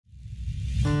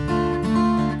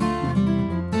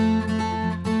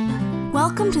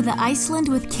Welcome to the Iceland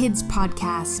with Kids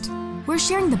podcast. We're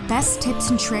sharing the best tips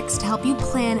and tricks to help you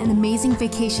plan an amazing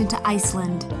vacation to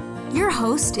Iceland. Your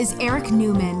host is Eric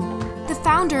Newman, the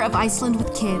founder of Iceland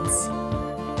with Kids.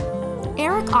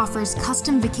 Eric offers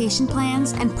custom vacation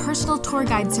plans and personal tour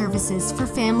guide services for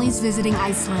families visiting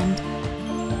Iceland.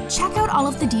 Check out all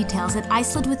of the details at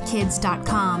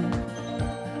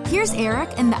icelandwithkids.com. Here's Eric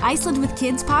and the Iceland with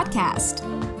Kids podcast.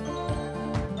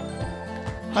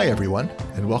 Hi everyone,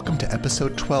 and welcome to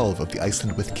episode 12 of the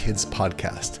Iceland with Kids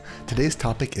podcast. Today's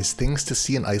topic is things to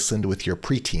see in Iceland with your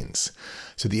preteens.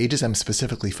 So the ages I'm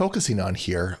specifically focusing on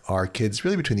here are kids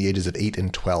really between the ages of 8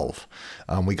 and 12.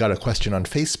 We got a question on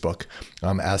Facebook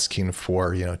asking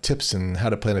for tips and how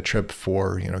to plan a trip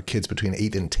for kids between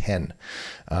 8 and 10.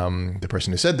 The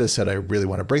person who said this said, I really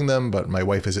want to bring them, but my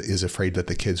wife is afraid that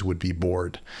the kids would be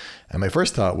bored. And my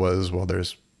first thought was, well,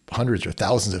 there's hundreds or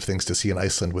thousands of things to see in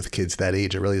Iceland with kids that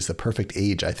age. It really is the perfect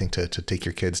age, I think, to take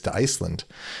your kids to Iceland.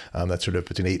 That's sort of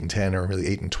between 8 and 10, or really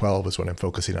 8 and 12 is what I'm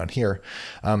focusing on here.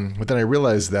 But then I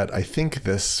realized that I think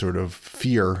this sort of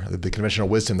fear, the conventional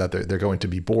wisdom that they're going to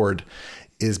be bored,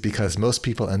 is because most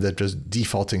people end up just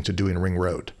defaulting to doing Ring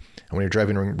Road. And when you're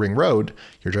driving Ring Road,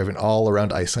 you're driving all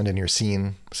around Iceland and you're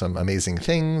seeing some amazing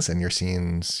things and you're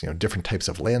seeing different types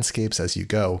of landscapes as you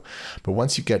go. But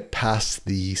once you get past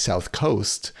the south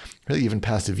coast, really even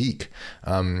past Vik,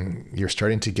 you're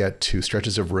starting to get to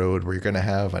stretches of road where you're going to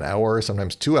have an hour,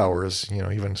 sometimes 2 hours,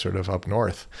 even sort of up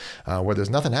north, where there's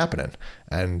nothing happening.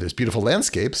 And there's beautiful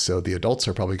landscapes, so the adults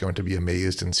are probably going to be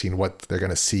amazed and seeing what they're going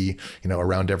to see,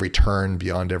 around every turn,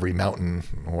 beyond every mountain,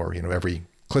 or every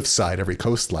cliffside, every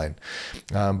coastline.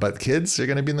 But kids are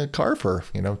going to be in the car for,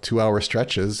 2 hour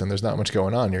stretches, and there's not much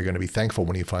going on. You're going to be thankful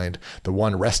when you find the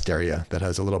one rest area that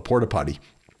has a little porta potty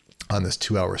on this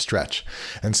 2 hour stretch.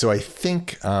 And so I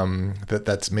think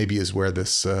that's maybe is where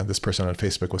this person on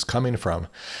Facebook was coming from.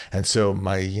 And so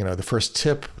my, the first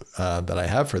tip that I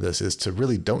have for this is to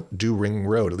really don't do Ring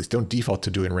Road, at least don't default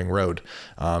to doing Ring Road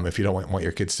if you don't want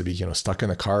your kids to be, stuck in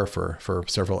the car for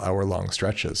several hour long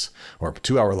stretches or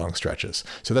 2 hour long stretches.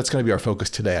 So that's going to be our focus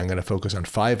today. I'm going to focus on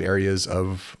 5 areas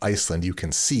of Iceland you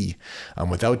can see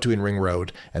without doing Ring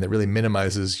Road, and it really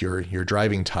minimizes your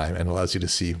driving time and allows you to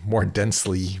see more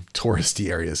densely touristy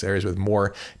areas with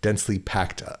more densely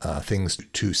packed things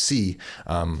to see,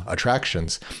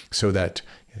 attractions, so that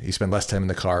you spend less time in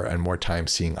the car and more time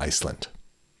seeing Iceland.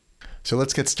 So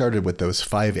let's get started with those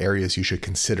 5 areas you should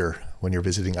consider when you're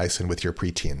visiting Iceland with your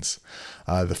preteens.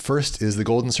 The first is the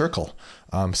Golden Circle.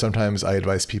 Sometimes I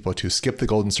advise people to skip the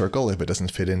Golden Circle if it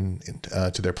doesn't fit in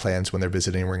to their plans when they're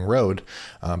visiting Ring Road,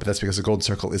 but that's because the Golden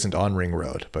Circle isn't on Ring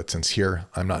Road. But since here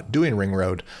I'm not doing Ring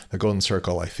Road, the Golden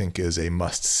Circle I think is a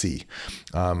must-see.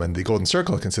 And the Golden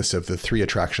Circle consists of the 3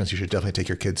 attractions. You should definitely take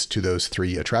your kids to those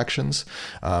 3 attractions.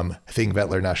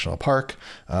 Thingvellir National Park,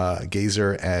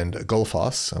 Geysir, and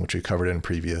Gullfoss, which we covered in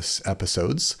previous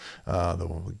episodes.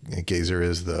 The Geysir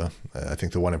is I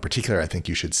think the one in particular I think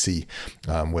you should see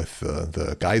with the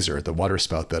geyser, the water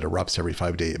spout that erupts every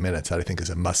 5 to 8 minutes. That I think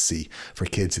is a must-see for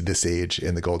kids this age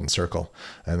in the Golden Circle.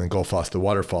 And then Gullfoss, the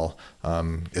waterfall,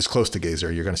 is close to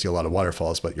Geysir. You're going to see a lot of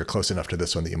waterfalls, but you're close enough to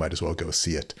this one that you might as well go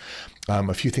see it.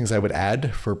 A few things I would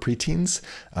add for preteens.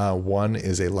 One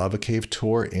is a lava cave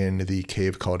tour in the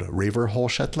cave called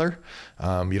Raufar.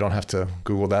 You don't have to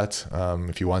Google that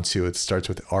if you want to. It starts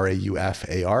with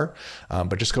Raufar,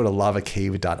 but just go to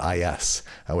lavacave.is,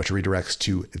 which redirects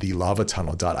to the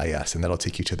lavatunnel.is, and that'll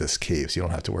take you to this cave. So you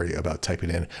don't have to worry about typing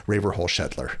in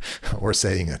Raufar or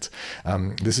saying it.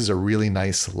 This is a really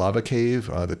nice lava cave.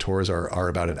 The tours are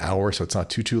about an hour, so it's not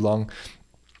too long.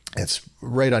 It's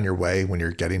right on your way when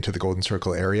you're getting to the Golden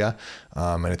Circle area.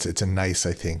 And it's a nice,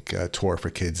 I think, tour for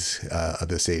kids of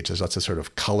this age. There's lots of sort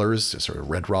of colors, sort of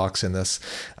red rocks in this.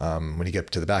 When you get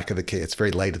to the back of the cave, it's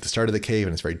very light at the start of the cave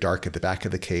and it's very dark at the back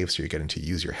of the cave. So you're getting to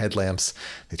use your headlamps.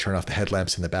 They turn off the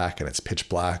headlamps in the back and it's pitch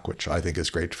black, which I think is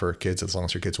great for kids as long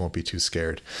as your kids won't be too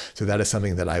scared. So that is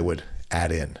something that I would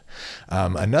add in.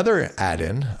 Another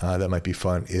add-in that might be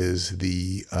fun is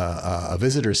a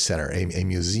visitor's center, a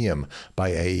museum by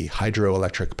a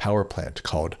hydroelectric power plant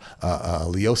called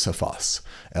Ljósafoss,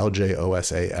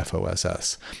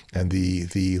 Ljósafoss. And the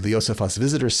Ljósafoss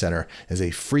Visitor Center is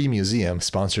a free museum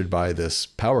sponsored by this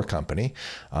power company.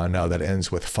 Now that ends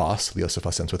with Foss.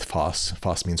 Ljósafoss ends with Foss.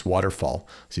 Foss means waterfall.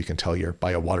 So you can tell you're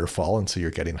by a waterfall, and so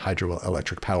you're getting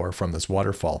hydroelectric power from this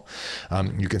waterfall.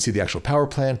 You can see the actual power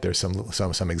plant. There's some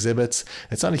exhibits.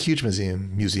 It's not a huge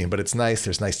museum, but it's nice.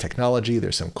 There's nice technology.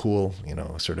 There's some cool,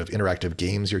 sort of interactive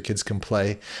games your kids can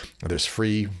play. There's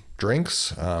free drinks.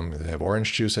 They have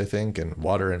orange juice, I think, and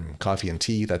water and coffee and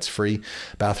tea. That's free.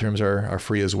 Bathrooms are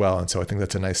free as well. And so I think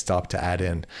that's a nice stop to add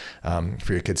in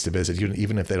for your kids to visit.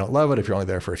 Even if they don't love it, if you're only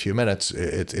there for a few minutes,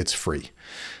 it's free.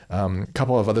 A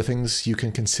couple of other things you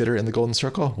can consider in the Golden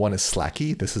Circle. One is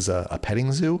Slacky. This is a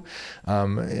petting zoo.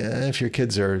 If your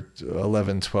kids are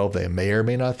 11, 12, they may or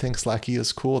may not think Slacky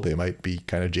is cool. They might be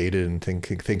kind of jaded and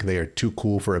think they are too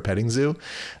cool for a petting zoo.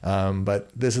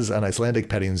 But this is an Icelandic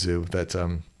petting zoo that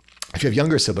if you have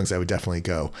younger siblings, I would definitely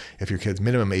go. If your kid's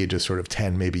minimum age is sort of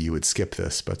 10, maybe you would skip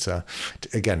this. But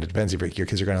again, it depends if your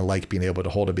kids are going to like being able to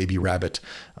hold a baby rabbit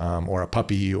or a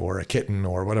puppy or a kitten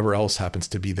or whatever else happens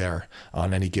to be there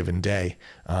on any given day.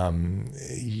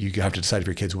 You have to decide if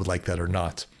your kids would like that or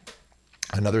not.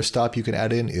 Another stop you can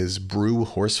add in is Brew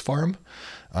Horse Farm.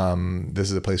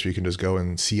 This is a place where you can just go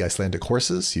and see Icelandic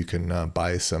horses. You can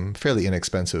buy some fairly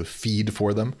inexpensive feed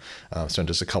for them. Spend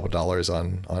just a couple dollars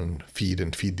on feed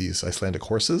and feed these Icelandic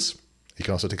horses. You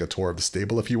can also take a tour of the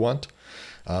stable if you want.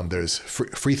 There's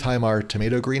Friðheimar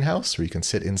tomato greenhouse, where you can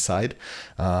sit inside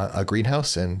a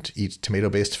greenhouse and eat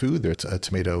tomato-based food. There's a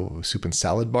tomato soup and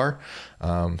salad bar.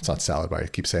 It's not salad bar, I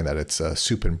keep saying that. It's a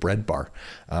soup and bread bar.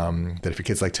 That if your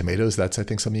kids like tomatoes, that's, I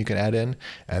think, something you can add in.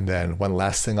 And then one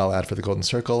last thing I'll add for the Golden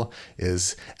Circle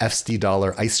is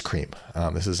 $50 ice cream.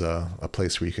 This is a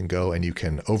place where you can go and you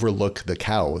can overlook the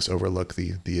cows, overlook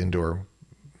the indoor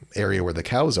area where the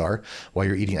cows are while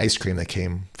you're eating ice cream that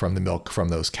came from the milk from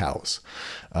those cows.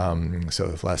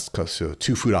 So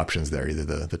two food options there,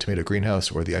 either the tomato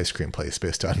greenhouse or the ice cream place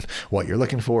based on what you're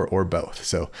looking for, or both.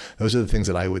 So those are the things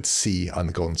that I would see on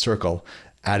the Golden Circle,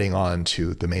 adding on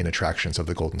to the main attractions of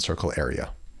the Golden Circle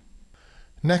area.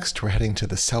 Next, we're heading to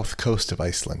the south coast of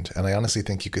Iceland, and I honestly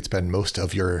think you could spend most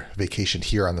of your vacation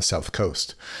here on the south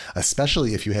coast,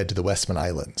 especially if you head to the Westman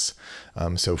Islands.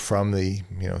 So from the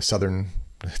southern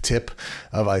tip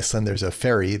of Iceland, there's a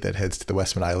ferry that heads to the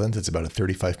Westman Islands. It's about a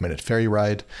 35-minute ferry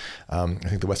ride. I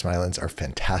think the Westman Islands are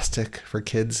fantastic for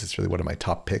kids. It's really one of my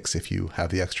top picks if you have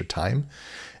the extra time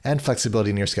and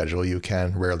flexibility in your schedule. You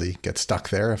can rarely get stuck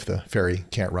there if the ferry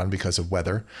can't run because of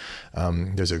weather.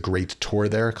 There's a great tour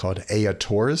there called Aya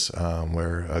Tours,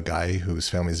 where a guy whose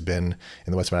family's been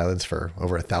in the Westman Islands for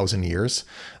over 1,000 years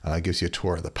gives you a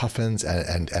tour of the puffins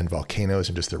and volcanoes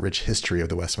and just the rich history of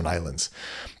the Westman Islands.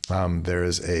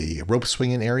 There's a rope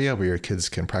swinging area where your kids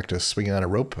can practice swinging on a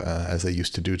rope as they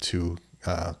used to do to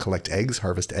collect eggs,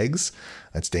 harvest eggs.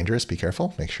 It's dangerous. Be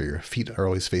careful. Make sure your feet are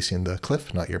always facing the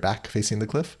cliff, not your back facing the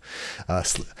cliff.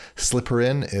 Slipper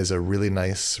Inn is a really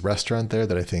nice restaurant there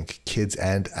that I think kids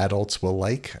and adults will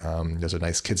like. There's a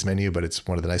nice kids menu, but it's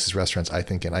one of the nicest restaurants, I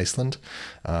think, in Iceland.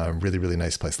 Really, really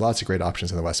nice place. Lots of great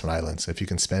options in the Westman Islands. If you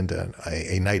can spend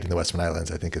a night in the Westman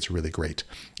Islands, I think it's really great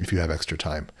if you have extra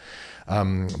time.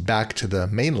 Back to the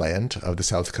mainland of the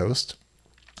south coast.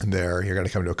 There, you're going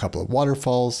to come to a couple of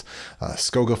waterfalls.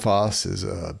 Skogafoss is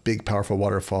a big, powerful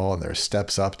waterfall, and there's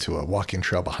steps up to a walking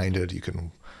trail behind it.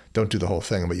 Don't do the whole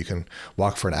thing, but you can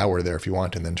walk for an hour there if you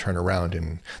want and then turn around,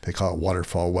 and they call it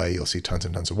Waterfall Way. You'll see tons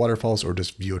and tons of waterfalls, or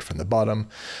just view it from the bottom.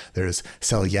 There's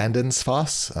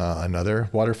Seljalandsfoss, another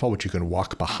waterfall, which you can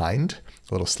walk behind.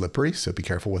 A little slippery, so be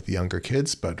careful with the younger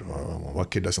kids, but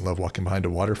what kid doesn't love walking behind a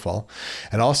waterfall?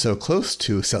 And also close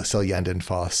to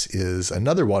Seljalandsfoss is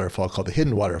another waterfall called the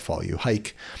Hidden Waterfall. You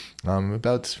hike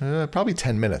about probably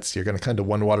 10 minutes. You're going to come to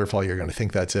one waterfall. You're going to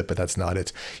think that's it, but that's not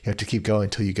it. You have to keep going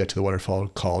until you get to the waterfall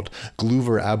called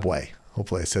Glúfur Abway.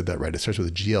 Hopefully I said that right. It starts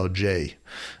with GLJ.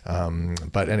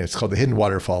 But anyway, it's called the Hidden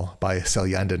Waterfall by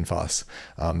Seljalandsfoss.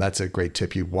 That's a great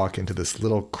tip. You walk into this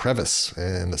little crevice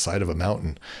in the side of a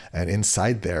mountain, and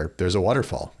inside there's a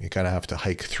waterfall. You kind of have to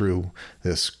hike through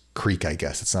this creek, I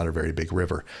guess. It's not a very big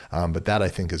river, but that I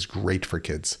think is great for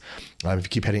kids. If you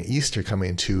keep heading east, you're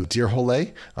coming to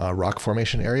Dyrhólaey, rock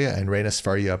formation area, and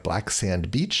Reynisfjarðar Black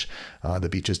Sand Beach. The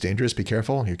beach is dangerous. Be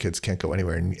careful. Your kids can't go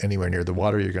anywhere near the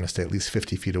water. You're going to stay at least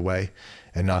 50 feet away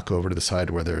and not go over to the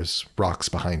side where there's rocks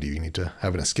behind you. You need to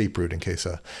have an escape route in case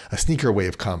a sneaker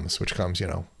wave comes, which comes,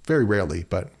 very rarely,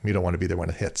 but you don't want to be there when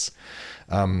it hits.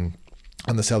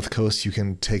 On the south coast, you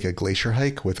can take a glacier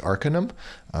hike with Arcanum.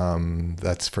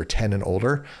 That's for 10 and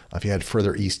older. If you head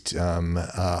further east,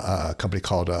 a company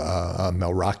called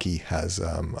Melraki has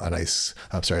a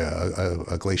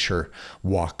glacier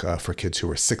walk for kids who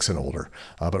are 6 and older.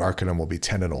 But Arcanum will be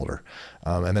 10 and older.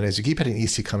 And then as you keep heading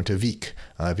east, you come to Vík.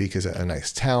 Vík is a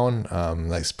nice town,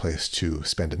 nice place to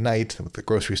spend a night with the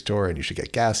grocery store, and you should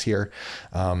get gas here.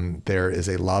 There is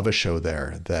a lava show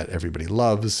there that everybody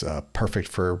loves, perfect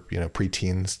for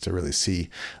preteens to really see.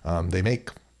 They make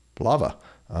lava.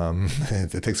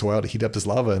 It takes a while to heat up this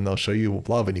lava, and they'll show you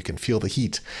lava and you can feel the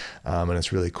heat. And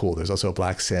it's really cool. There's also a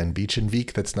black sand beach in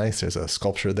Vik that's nice. There's a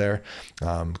sculpture there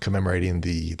commemorating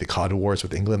the Cod Wars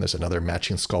with England. There's another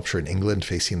matching sculpture in England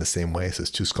facing the same way. So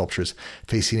there's two sculptures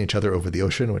facing each other over the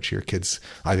ocean, which your kids,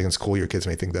 I think it's cool. Your kids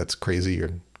may think that's crazy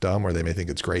or dumb, or they may think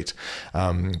it's great.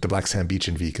 The black sand beach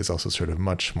in Vik is also sort of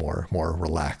much more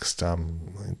relaxed.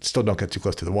 Still don't get too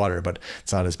close to the water, but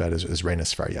it's not as bad as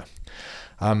Reynisferia.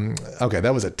 Okay,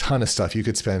 that was a ton of stuff. You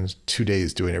could spend 2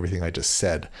 days doing everything I just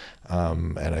said,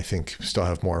 and I think still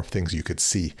have more things you could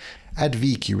see. At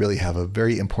Vik, you really have a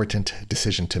very important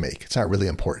decision to make. It's not really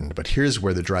important, but here's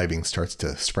where the driving starts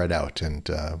to spread out, and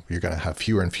you're going to have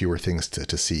fewer and fewer things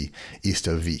to see east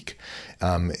of Vik.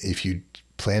 If you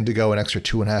plan to go an extra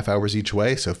 2.5 hours each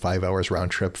way, so 5 hours round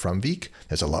trip from Vik,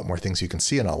 there's a lot more things you can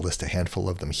see, and I'll list a handful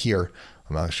of them here.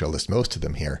 Actually, I'll list most of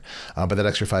them here, but that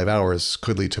extra 5 hours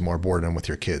could lead to more boredom with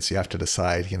your kids. You have to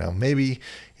decide, maybe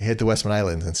you hit the Westman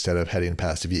Islands instead of heading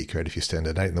past Vik, right? If you spend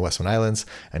a night in the Westman Islands,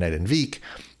 a night in Vik,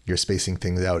 you're spacing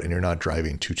things out and you're not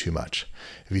driving too much.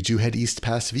 If you do head east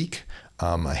past Vik,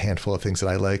 a handful of things that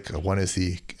I like. One is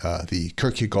the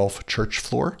Kirkjugolf church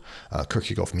floor.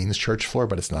 Kirkjugolf means church floor,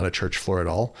 but it's not a church floor at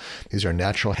all. These are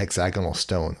natural hexagonal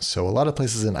stones. So a lot of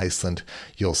places in Iceland,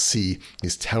 you'll see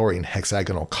these towering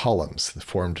hexagonal columns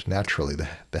formed naturally.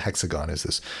 The hexagon is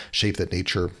this shape that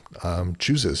nature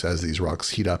chooses as these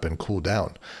rocks heat up and cool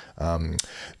down.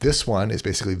 This one is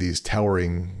basically these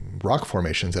towering rock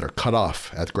formations that are cut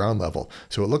off at ground level.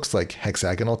 So it looks like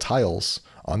hexagonal tiles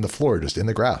on the floor, just in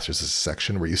the grass. There's a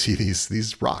section where you see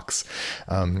these rocks.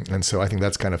 And so I think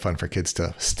that's kind of fun for kids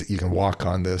to, you can walk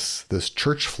on this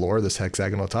church floor, this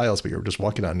hexagonal tiles, but you're just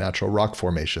walking on natural rock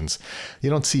formations.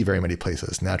 You don't see very many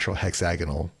places, natural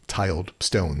hexagonal tiled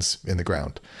stones in the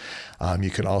ground. You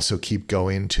can also keep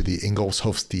going to the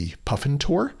Ingolfshofti Puffin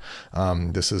Tour.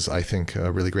 This is, I think,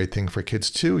 a really great thing for kids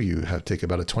too. You take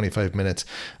about a 25-minute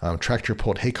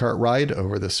tractor-pulled hay cart ride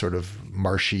over this sort of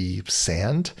marshy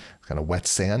sand, kind of wet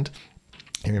sand.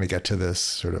 You're going to get to this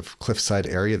sort of cliffside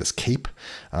area, this cape,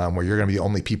 where you're going to be the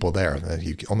only people there.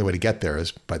 The only way to get there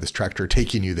is by this tractor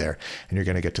taking you there. And you're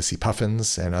going to get to see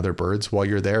puffins and other birds while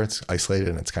you're there. It's isolated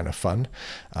and it's kind of fun.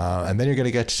 And then you're going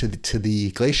to get to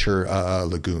the glacier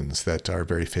lagoons that are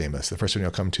very famous. The first one you'll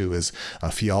come to is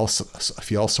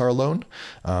Fjalsárlón.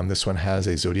 This one has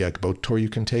a Zodiac boat tour you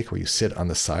can take where you sit on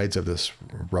the sides of this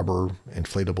rubber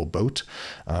inflatable boat.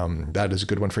 That is a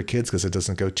good one for kids because it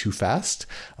doesn't go too fast.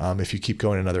 If you keep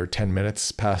going another 10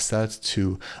 minutes past that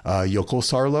to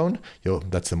Jökulsárlón,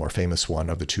 that's the more famous one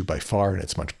of the two by far, and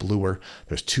it's much bluer.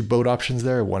 There's two boat options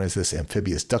there. One is this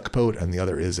amphibious duck boat, and the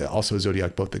other is also a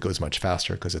Zodiac boat that goes much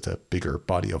faster because it's a bigger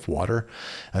body of water.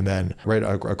 And then right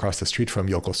across the street from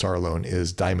Jökulsárlón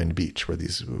is Diamond Beach, where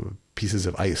these pieces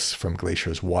of ice from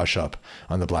glaciers wash up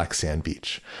on the black sand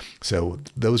beach. So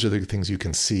those are the things you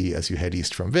can see as you head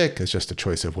east from Vik. It's just a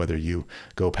choice of whether you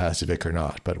go past Vik or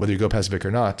not. But whether you go past Vik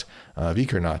or not,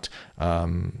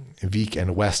 Vik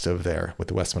and west of there with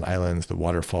the Westman Islands, the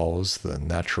waterfalls, the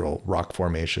natural rock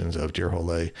formations of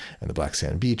Dyrhólaey and the black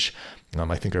sand beach,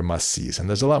 I think are must-sees. And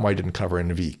there's a lot more I didn't cover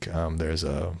in Vik. There's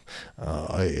a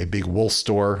big wool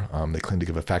store. They claim to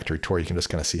give a factory tour. You can just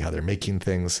kind of see how they're making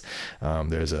things.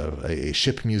 There's a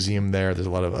ship museum there. There's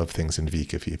a lot of things in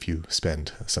Vik if you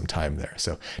spend some time there.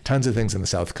 So tons of things in the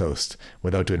south coast.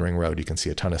 Without doing Ring Road, you can see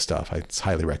a ton of stuff. It's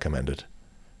highly recommended.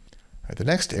 All right, the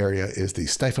next area is the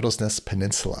Snæfellsnes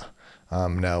Peninsula.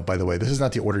 Now, by the way, this is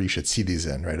not the order you should see these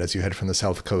in, right? As you head from the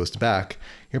south coast back,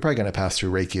 you're probably going to pass through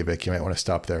Reykjavik. You might want to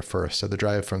stop there first. So the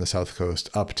drive from the south coast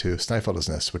up to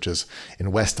Snæfellsnes, which is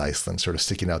in West Iceland, sort of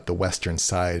sticking out the western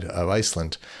side of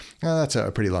Iceland, that's a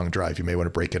pretty long drive. You may want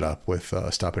to break it up with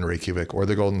a stop in Reykjavik or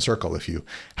the Golden Circle if you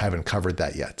haven't covered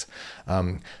that yet.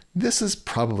 This is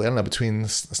probably, I don't know, between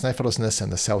Snæfellsnes and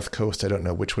the south coast, I don't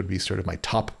know which would be sort of my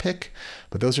top pick,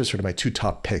 but those are sort of my two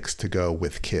top picks to go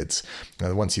with kids.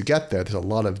 Now, once you get there, there's a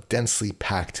lot of densely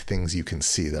packed things you can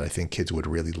see that I think kids would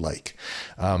really like.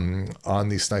 On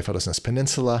the Snæfellsnes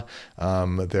Peninsula,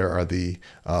 there are the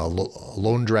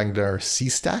Lóndrangnar sea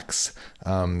stacks.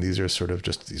 These are sort of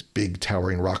just these big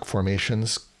towering rock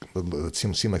formations that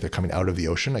seem like they're coming out of the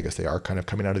ocean. I guess they are kind of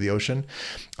coming out of the ocean.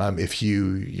 If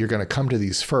you're going to come to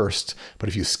these first, but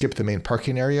if you skip the main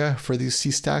parking area for these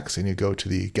sea stacks and you go to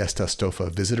the Gestastofa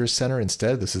Visitors Center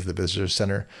instead, this is the Visitors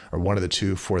Center, or one of the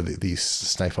two for the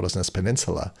Snæfellsnes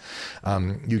Peninsula,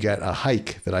 you get a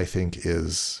hike that I think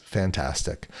is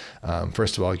fantastic.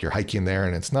 First of all, you're hiking there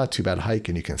and it's not too bad a hike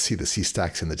and you can see the sea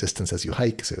stacks in the distance as you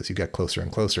hike, so as you get closer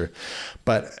and closer.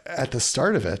 But at the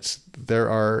start of it, there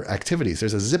are activities.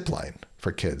 There's a zip line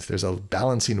for kids. There's a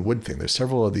balancing wood thing. There's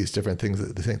several of these different things,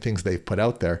 the things they've put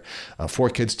out there for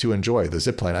kids to enjoy. The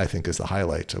zip line, I think, is the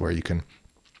highlight, where you can,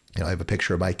 I have a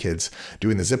picture of my kids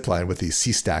doing the zip line with these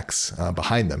sea stacks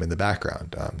behind them in the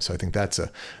background. So I think that's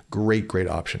a great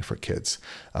option for kids.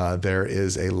 There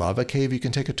is a lava cave you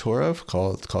can take a tour of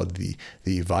called the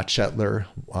Vatschetler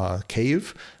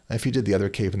Cave. If you did the other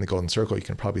cave in the Golden Circle, you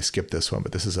can probably skip this one,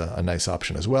 but this is a nice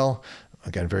option as well.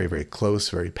 Again, very close,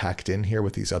 very packed in here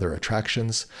with these other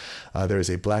attractions. There is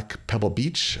a Black Pebble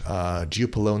Beach,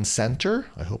 Giupolone Center.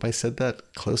 I hope I said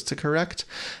that close to correct.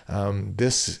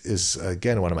 This is,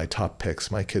 again, one of my top picks.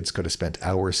 My kids could have spent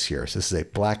hours here. So this is a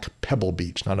Black Pebble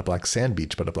Beach, not a black sand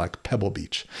beach, but a Black Pebble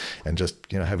Beach. And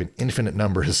just, having infinite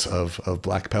numbers of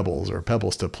black pebbles or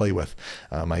pebbles to play with.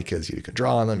 My kids, you can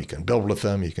draw on them, you can build with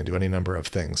them, you can do any number of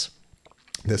things.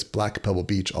 This Black Pebble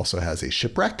Beach also has a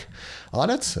shipwreck on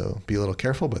it, so be a little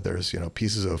careful, but there's,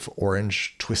 pieces of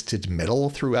orange twisted metal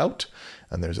throughout.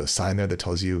 And there's a sign there that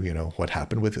tells you, what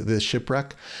happened with this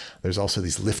shipwreck. There's also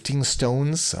these lifting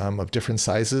stones of different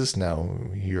sizes. Now,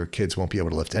 your kids won't be able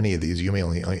to lift any of these. You may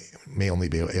only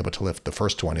be able to lift the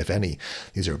first one, if any.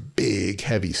 These are big,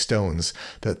 heavy stones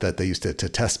that they used to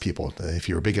test people. If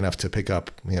you were big enough to pick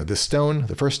up, this stone,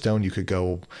 the first stone, you could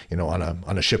go,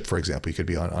 on a ship, for example. You could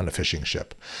be on a fishing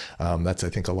ship. That's, I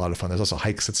think, a lot of fun. There's also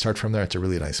hikes that start from there. It's a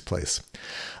really nice place.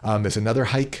 There's another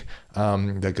hike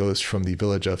that goes from the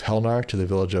village of Helnar to the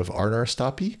village of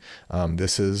Arnarstapi.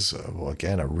 This is,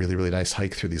 again, a really nice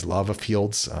hike through these lava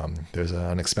fields. There's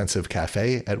an expensive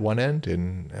cafe at one end,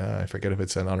 and I forget if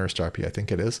it's in Arnarstapi, I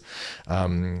think it is,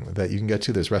 that you can get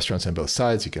to. There's restaurants on both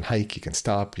sides. You can hike, you can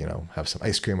stop, have some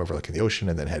ice cream overlooking the ocean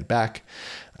and then head back.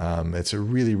 It's a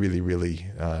really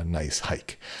nice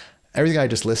hike. Everything I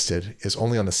just listed is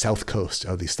only on the south coast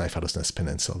of the Snæfellsnes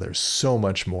Peninsula. There's so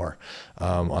much more.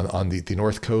 On the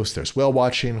north coast, there's whale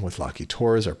watching with Lockheed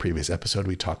Tours. Our previous episode,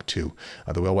 we talked to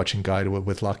the whale watching guide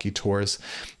with Lockheed Tours.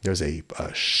 There's a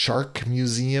shark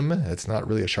museum. It's not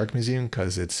really a shark museum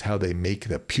because it's how they make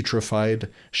the putrefied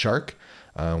shark.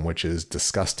 Which is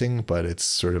disgusting, but it's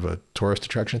sort of a tourist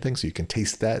attraction thing. So you can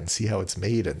taste that and see how it's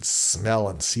made and smell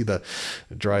and see the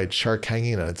dried shark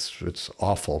hanging. And it's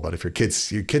awful, but if your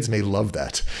kids may love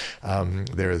that.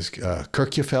 There's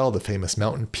Kirkjufell, the famous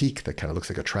mountain peak that kind of looks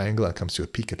like a triangle and comes to a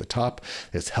peak at the top.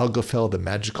 There's Helgafell, the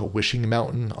magical wishing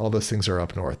mountain. All those things are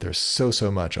up north. There's so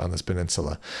much on this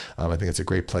peninsula. I think it's a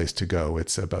great place to go.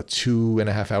 It's about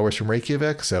 2.5 hours from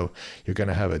Reykjavik, so you're going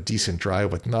to have a decent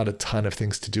drive with not a ton of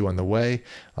things to do on the way.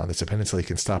 It's a peninsula, you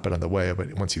can stop it on the way,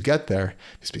 but once you get there,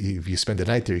 if you spend a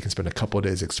night there, you can spend a couple of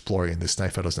days exploring the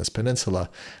Snæfellsnes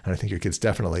Peninsula, and I think your kids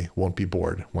definitely won't be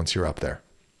bored once you're up there.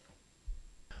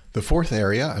 The fourth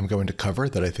area I'm going to cover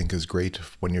that I think is great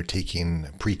when you're taking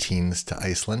preteens to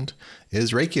Iceland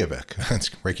is Reykjavik.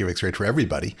 Reykjavik's great for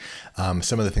everybody.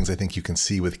 Some of the things I think you can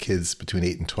see with kids between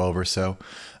 8 and 12 or so.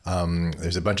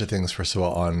 There's a bunch of things, first of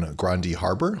all, on Grandi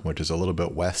Harbor, which is a little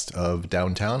bit west of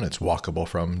downtown. It's walkable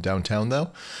from downtown,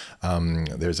 though.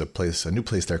 There's a new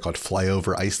place there called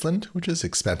Flyover Iceland, which is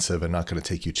expensive and not going to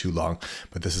take you too long.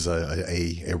 But this is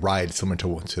a ride similar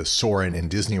to Soarin' in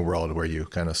Disney World, where you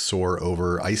kind of soar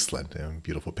over Iceland.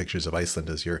 Beautiful pictures of Iceland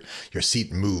as your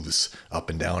seat moves up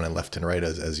and down and left and right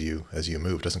as you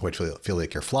move. Doesn't quite feel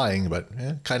like you're flying, but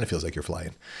kind of feels like you're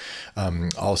flying.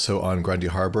 Also on Grandi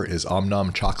Harbor is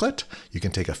Omnam Chocolate. You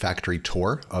can take a factory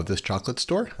tour of this chocolate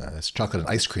store. It's a chocolate and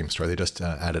ice cream store. They just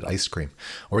added ice cream.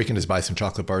 Or you can just buy some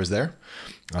chocolate bars there.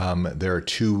 There are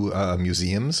two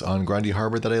museums on Grandi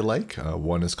Harbor that I like.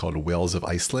 One is called Whales of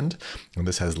Iceland, and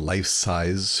this has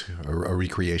life-size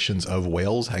recreations of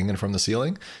whales hanging from the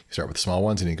ceiling. You start with small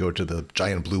ones and you go to the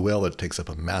giant blue whale that takes up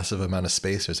a massive amount of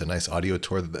space. There's a nice audio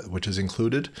tour which is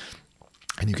included.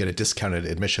 And you get a discounted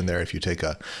admission there if you take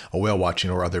a whale watching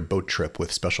or other boat trip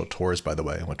with special tours, by the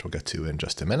way, which we'll get to in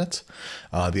just a minute.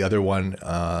 The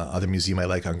other museum I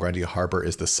like on Grandi Harbor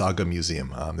is the Saga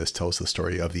Museum. This tells the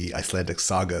story of the Icelandic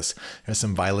sagas. There's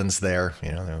some violence there.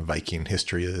 Viking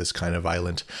history is kind of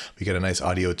violent. We get a nice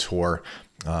audio tour.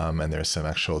 And there's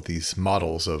some these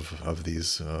models of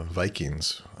these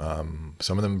Vikings.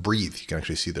 Some of them breathe. You can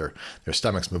actually see their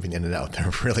stomachs moving in and out.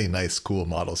 They're really nice, cool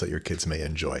models that your kids may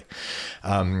enjoy.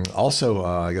 Also,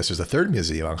 I guess there's a third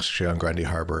museum actually on Grandi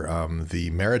Harbor, the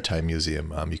Maritime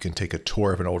Museum. You can take a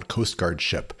tour of an old Coast Guard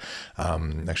ship,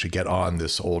 actually get on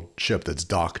this old ship that's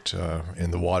docked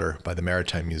in the water by the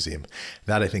Maritime Museum.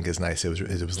 That I think is nice. It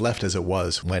was left as it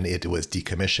was when it was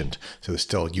decommissioned. So there's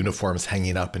still uniforms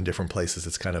hanging up in different places.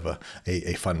 It's kind of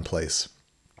a fun place.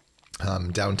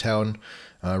 Downtown,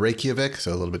 Reykjavik,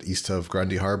 so a little bit east of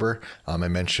Grandi Harbor. I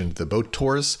mentioned the boat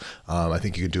tours. I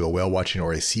think you could do a whale watching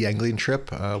or a sea angling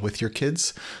trip with your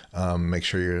kids. Make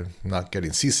sure you're not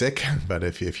getting seasick, but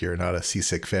if you're not a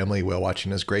seasick family, whale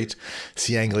watching is great.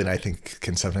 Sea angling, I think,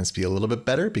 can sometimes be a little bit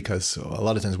better because a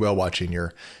lot of times whale watching,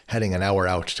 you're heading an hour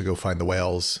out to go find the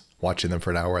whales, watching them for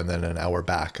an hour and then an hour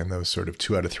back. And those sort of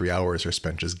 2 out of 3 hours are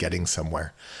spent just getting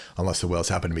somewhere, unless the whales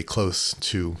happen to be close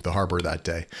to the harbor that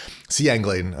day. Sea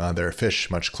angling, there are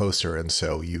fish much closer. And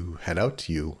so you head out,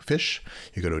 you fish,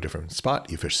 you go to a different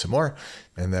spot, you fish some more.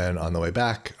 And then on the way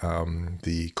back,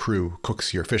 the crew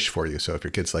cooks your fish for you. So if your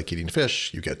kids like eating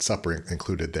fish, you get supper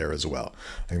included there as well.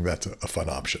 I think that's a fun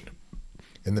option.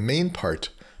 In the main part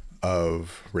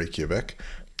of Reykjavik,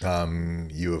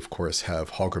 you, of course,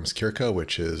 have Hallgrímskirkja,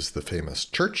 which is the famous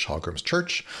church, Hallgrím's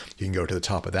Church. You can go to the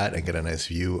top of that and get a nice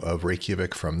view of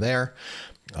Reykjavik from there.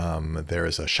 There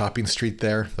is a shopping street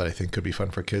there that I think could be fun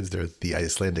for kids. There's the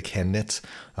Icelandic hand-knit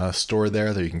store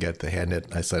there you can get the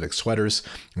hand-knit Icelandic sweaters,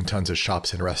 and tons of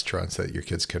shops and restaurants that your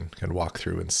kids can walk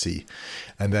through and see.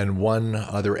 And then one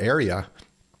other area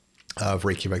of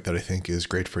Reykjavik that I think is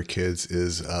great for kids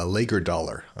is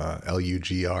Laugardalur,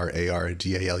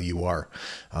 Lugrardalur.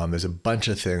 There's a bunch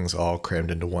of things all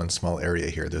crammed into one small area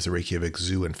here. There's a Reykjavik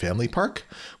Zoo and Family Park,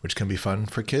 which can be fun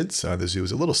for kids. The zoo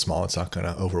is a little small. It's not going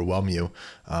to overwhelm you,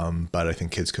 but I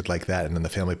think kids could like that. And then the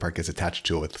Family Park is attached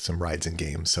to it with some rides and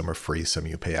games. Some are free, some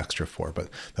you pay extra for, but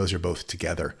those are both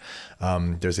together.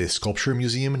 There's a sculpture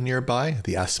museum nearby,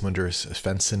 the Asmundur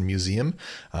Svensson Museum.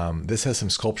 This has some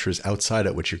sculptures outside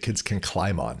it, which your kids can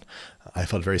climb on. I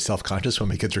felt very self-conscious when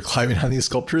my kids were climbing on these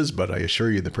sculptures, but I assure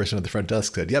you the person at the front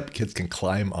desk said, yep, kids can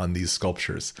climb on these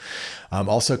sculptures.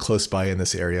 Also close by in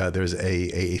this area, there's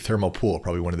a thermal pool,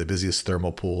 probably one of the busiest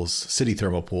thermal pools, city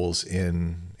thermal pools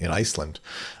in Iceland.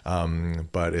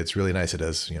 But it's really nice. It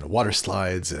has, water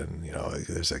slides and,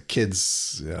 there's a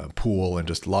kids pool and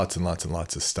just lots and lots and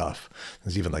lots of stuff.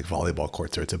 There's even like volleyball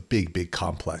courts there. It's a big, big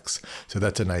complex. So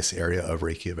that's a nice area of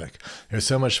Reykjavik. There's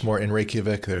so much more in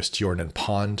Reykjavik. There's Tjornin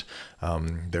Pond.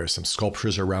 There are some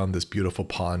sculptures around this beautiful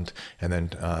pond. And then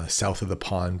south of the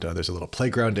pond, there's a little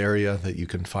playground area that you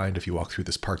can find if you walk through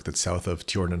this park that's south of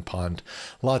Tjornin Pond.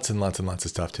 Lots and lots and lots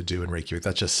of stuff to do in Reykjavik.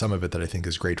 That's just some of it that I think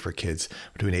is great for kids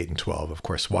between 8 and 12. Of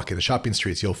course, walking the shopping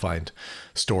streets, you'll find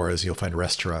stores, you'll find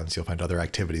restaurants, you'll find other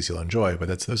activities you'll enjoy. But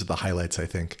those are the highlights, I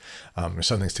think. There's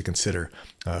some things to consider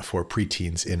for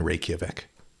preteens in Reykjavik.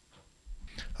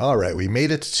 All right, we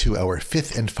made it to our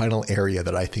fifth and final area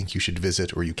that I think you should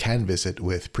visit or you can visit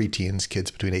with preteens, kids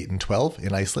between 8 and 12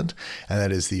 in Iceland, and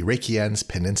that is the Reykjanes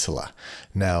Peninsula.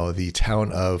 Now, the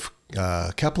town of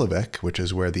Keflavik, which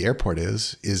is where the airport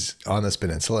is on this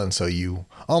peninsula, and so you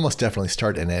almost definitely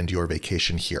start and end your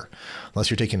vacation here. Unless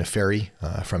you're taking a ferry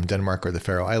from Denmark or the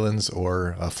Faroe Islands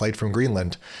or a flight from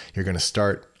Greenland, you're going to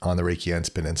start on the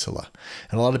Reykjanes Peninsula.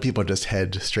 And a lot of people just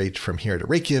head straight from here to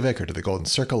Reykjavik or to the Golden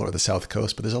Circle or the South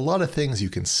Coast, but there's a lot of things you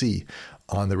can see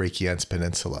on the Reykjanes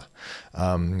Peninsula.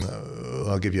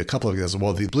 I'll give you a couple of examples.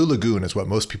 Well, the Blue Lagoon is what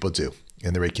most people do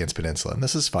in the Reykjanes Peninsula, and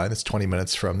this is fine. It's 20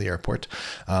 minutes from the airport.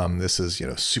 This is,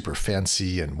 super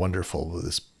fancy and wonderful.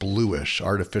 This bluish,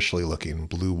 artificially looking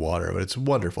blue water, but it's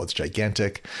wonderful. It's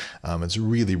gigantic. It's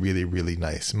really, really, really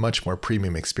nice. Much more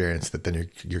premium experience than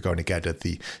you're going to get at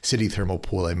the city thermal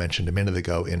pool I mentioned a minute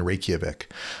ago in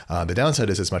Reykjavik. The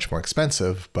downside is it's much more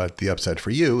expensive, but the upside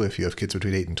for you, if you have kids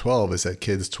between 8 and 12, is that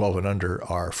kids 12 and under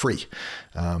are free.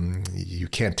 You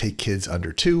can't take kids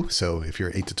under 2, so if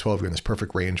you're 8 to 12, you're in this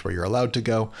perfect range where you're allowed to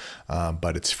go,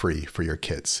 but it's free for your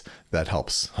kids. That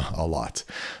helps a lot.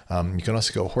 You can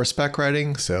also go horseback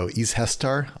riding, so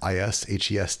Ishestar,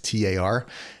 Ishestar,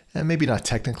 and maybe not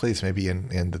technically, it's maybe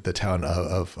in the town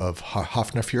of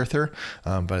Hafnarfjörður,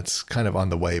 but it's kind of on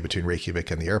the way between Reykjavik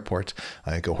and the airport.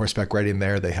 Go horseback riding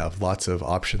there. They have lots of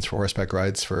options for horseback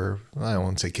rides for, I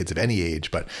won't say kids of any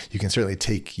age, but you can certainly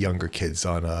take younger kids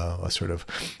on a sort of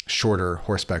shorter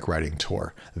horseback riding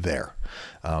tour there.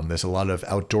 There's a lot of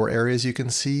outdoor areas you can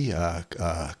see.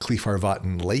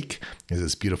 Klifarvatn Lake is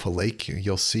this beautiful lake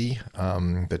you'll see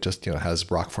that just has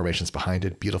rock formations behind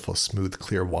it. Beautiful, smooth,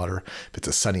 clear water. If it's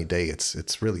a sunny day,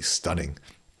 it's really stunning.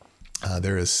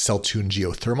 There is Seltun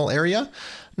Geothermal Area.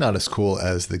 Not as cool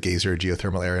as the Geysir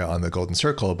geothermal area on the Golden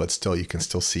Circle, but still you can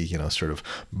still see, sort of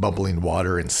bubbling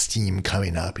water and steam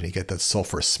coming up, and you get that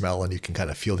sulfur smell, and you can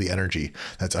kind of feel the energy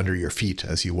that's under your feet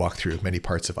as you walk through many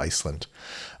parts of Iceland.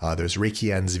 There's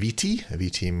Reykjanesviti.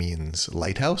 Viti means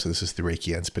lighthouse. This is the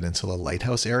Reykjanes Peninsula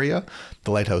lighthouse area.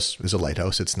 The lighthouse is a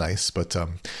lighthouse. It's nice, but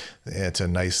it's a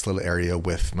nice little area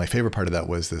with, my favorite part of that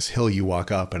was this hill you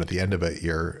walk up, and at the end of it,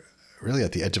 you're really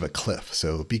at the edge of a cliff.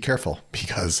 So be careful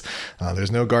because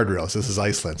there's no guardrails. This is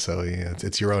Iceland, so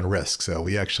it's your own risk. So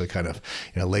we actually kind of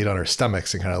laid on our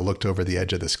stomachs and kind of looked over the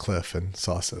edge of this cliff and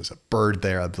saw there was a bird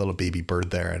there, a little baby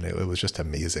bird there, and it was just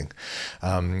amazing.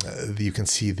 You can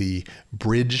see the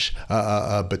bridge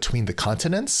between the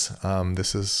continents.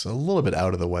 This is a little bit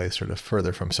out of the way, sort of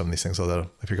further from some of these things, although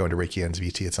if you're going to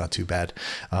Reykjanesviti, it's not too bad.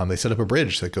 They set up a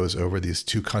bridge that goes over these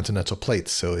two continental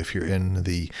plates. So if you're in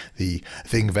the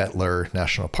Thingvellir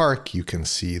National Park, you can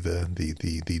see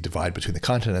the divide between the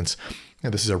continents.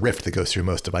 This is a rift that goes through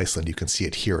most of Iceland. You can see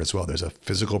it here as well. There's a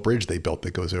physical bridge they built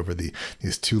that goes over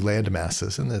these two land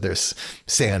masses, and there's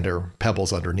sand or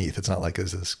pebbles underneath. It's not like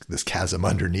there's this chasm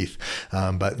underneath,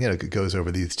 but it goes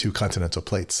over these two continental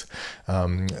plates.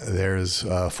 There's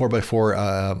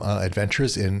 4x4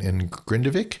 adventures in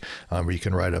Grindavik, where you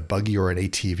can ride a buggy or an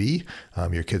ATV.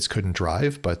 Your kids couldn't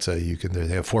drive, but they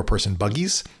have 4-person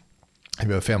buggies. If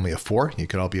you have a family of 4, you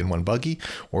can all be in one buggy,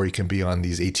 or you can be on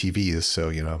these ATVs. So,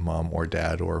 mom or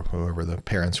dad or whoever the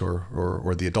parents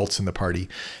or the adults in the party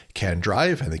can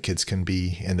drive, and the kids can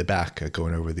be in the back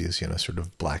going over these, sort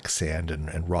of black sand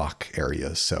and rock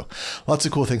areas. So lots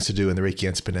of cool things to do in the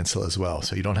Reykjanes Peninsula as well.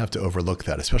 So you don't have to overlook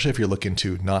that, especially if you're looking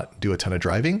to not do a ton of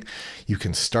driving. You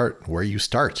can start where you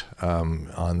start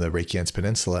on the Reykjanes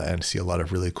Peninsula and see a lot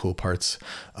of really cool parts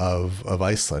of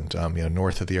Iceland.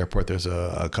 North of the airport, there's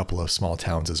a couple of small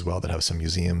towns as well that have some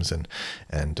museums and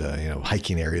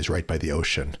hiking areas right by the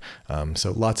ocean.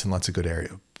 So lots and lots of good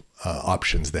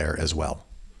options there as well.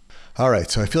 All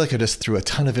right, so I feel like I just threw a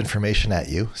ton of information at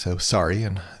you, so sorry,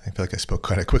 and I feel like I spoke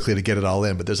kind of quickly to get it all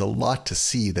in, but there's a lot to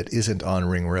see that isn't on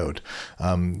Ring Road.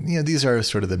 These are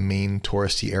sort of the main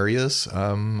touristy areas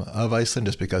of Iceland,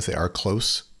 just because they are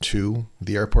close to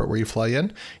the airport where you fly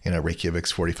in.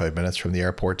 Reykjavik's 45 minutes from the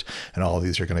airport, and all of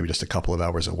these are going to be just a couple of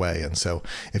hours away. And so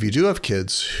if you do have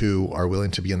kids who are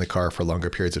willing to be in the car for longer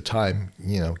periods of time,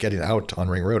 getting out on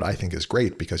Ring Road, I think is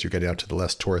great, because you're getting out to the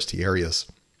less touristy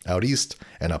areas out east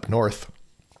and up north.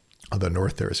 On the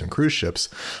north, there are some cruise ships,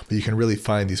 but you can really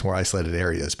find these more isolated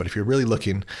areas. But if you're really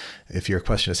looking, if your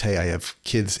question is, hey, I have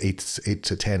kids 8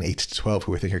 to 10, 8 to 12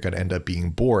 who I think are going to end up being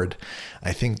bored,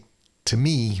 I think, to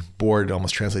me, bored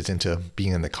almost translates into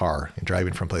being in the car and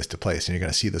driving from place to place. And you're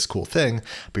going to see this cool thing,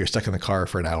 but you're stuck in the car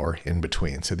for an hour in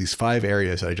between. So these 5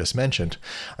 areas that I just mentioned,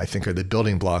 I think are the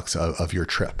building blocks of your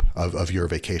trip, of your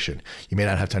vacation. You may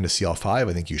not have time to see all 5.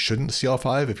 I think you shouldn't see all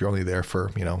 5. If you're only there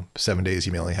for, 7 days,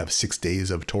 you may only have 6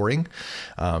 days of touring.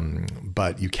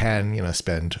 But you can,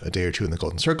 spend a day or 2 in the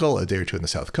Golden Circle, a day or 2 in the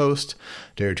South Coast,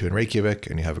 a day or 2 in Reykjavik,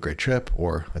 and you have a great trip,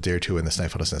 or a day or 2 in the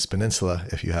Snæfellsnes Peninsula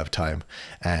if you have time.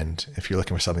 And if you're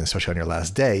looking for something, especially on your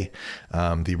last day,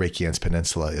 the Reykjanes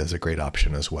Peninsula is a great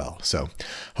option as well. So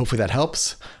hopefully that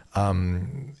helps.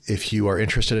 If you are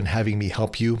interested in having me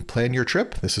help you plan your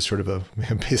trip, this is sort of a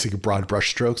basic broad brush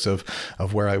strokes of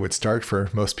where I would start for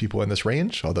most people in this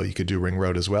range, although you could do Ring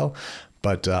Road as well.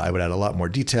 But I would add a lot more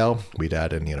detail. We'd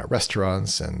add in,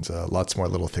 restaurants and lots more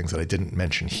little things that I didn't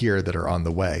mention here that are on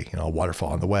the way. A waterfall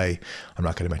on the way. I'm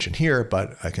not going to mention here,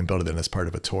 but I can build it in as part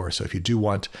of a tour. So if you do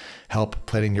want help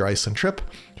planning your Iceland trip,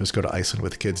 just go to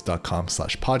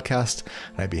icelandwithkids.com/podcast,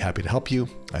 and I'd be happy to help you.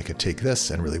 I could take this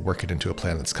and really work it into a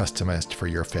plan that's customized for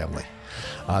your family.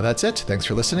 That's it. Thanks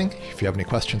for listening. If you have any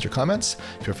questions or comments,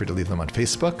 feel free to leave them on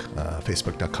Facebook,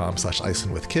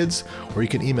 facebook.com/icelandwithkids, or you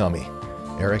can email me,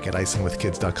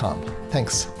 eric@icelandwithkids.com.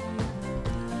 Thanks.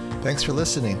 Thanks for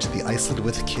listening to the Iceland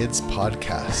with Kids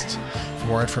podcast. For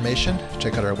more information,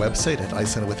 check out our website at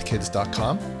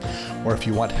icelandwithkids.com. Or if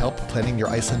you want help planning your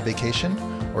Iceland vacation,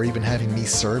 or even having me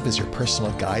serve as your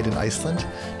personal guide in Iceland,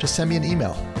 just send me an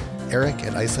email,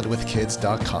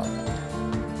 eric@icelandwithkids.com.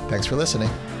 Thanks for listening.